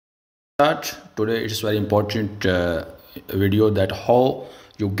Start today. It is very important video that how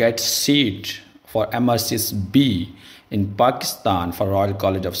you get seat for Mrcs-B in Pakistan for Royal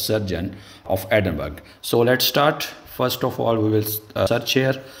College of Surgeon of Edinburgh. So let's start. First of all, we will search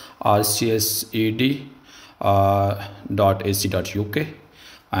here Mrcs-B.ac.uk,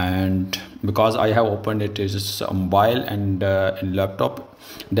 and because I have opened it is a mobile and in laptop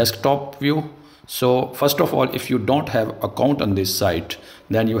desktop view. So first of all, if you don't have account on this site,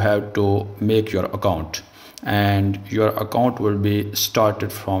 then you have to make your account, and your account will be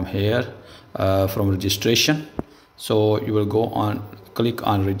started from here, from registration. So you will go on, click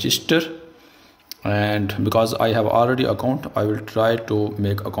on register, and because I have already account, I will try to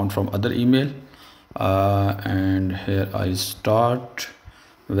make account from other email, and here I start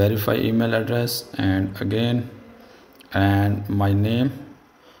verify email address, and again, and my name,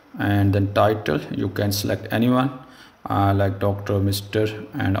 and then title. You can select anyone, like Dr. Mr.,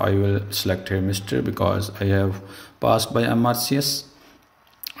 and I will select here Mr. because I have passed by Mrcs,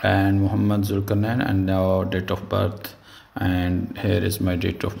 and Muhammad Zulkarnain, and now date of birth, and here is my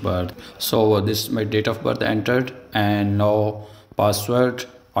date of birth. So this is my date of birth entered, and now password.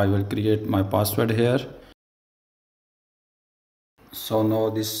 I will create my password here. So now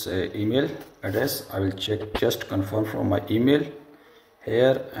this email address I will check, just confirm from my email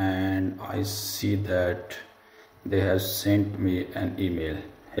here, and I see that they have sent me an email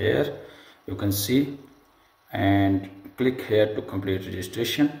here. You can see, and click here to complete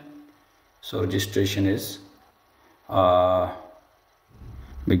registration. So registration is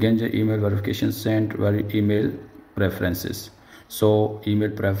begin the email verification sent vary email preferences. So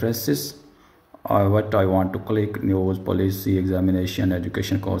email preferences, what I want to click: news, policy, examination,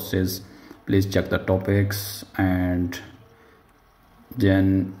 education courses. Please check the topics, and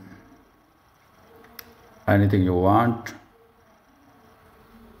then anything you want,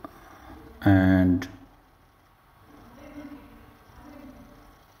 and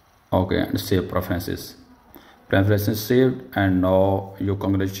okay, and save preferences. Preferences saved, and now your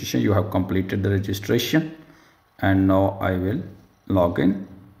congratulations, you have completed the registration. And now I will log in,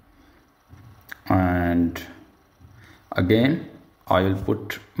 and again I will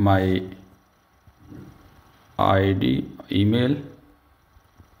put my ID, email,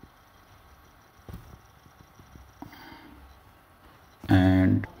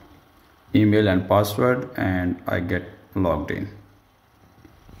 and email and password, and I get logged in.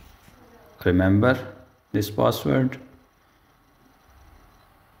 Remember this password.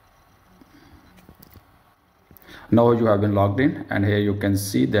 Now you have been logged in, and here you can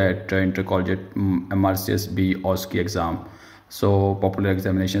see that intercollegiate Mrcs-B Osce exam. So popular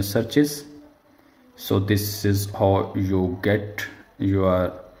examination searches. So this is how you get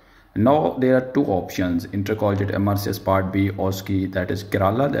your. Now there are two options: intercollegiate Mrcs Part B Osce, that is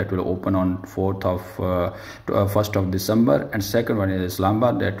Kerala, that will open on 1st of December, and second one is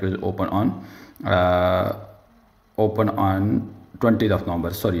Islamabad, that will open on 20th of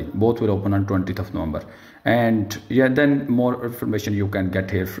November. Sorry, both will open on 20th of November. And yeah, then more information you can get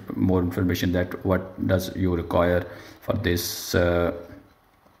here, more information that what does you require for this,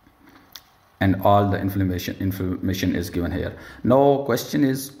 and all the information is given here. Now question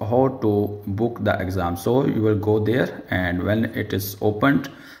is how to book the exam. So you will go there, and when it is opened,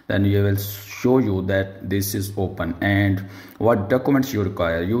 then you will show you that this is open, and what documents you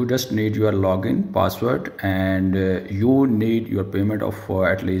require. You just need your login password, and you need your payment of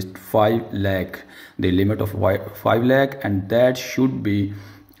at least 5 lakh, the limit of 5 lakh, and that should be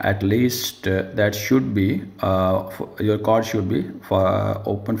at least your card should be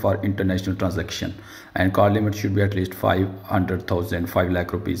open for international transaction, and card limit should be at least 500,000, 5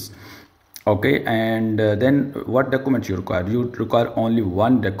 lakh rupees. Okay, and then what documents you require? You require only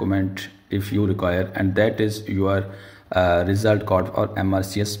one document if you require, and that is your result card or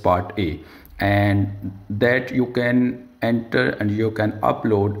Mrcs Part A, and that you can enter and you can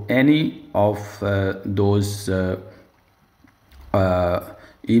upload any of those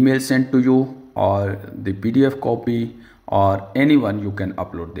email sent to you, or the PDF copy, or anyone you can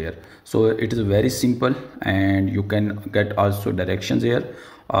upload there. So it is very simple, and you can get also directions here.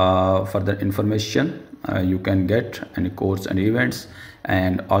 Further information you can get any course and events,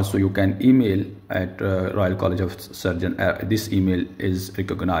 and also you can email at Royal College of Surgeon. This email is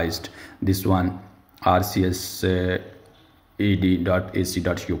recognized, this one, rcsed.ac.uk,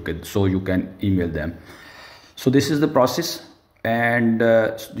 so you can email them. So this is the process, and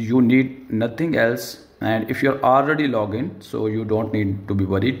you need nothing else, and if you're already logged in, so you don't need to be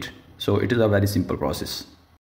worried. So it is a very simple process.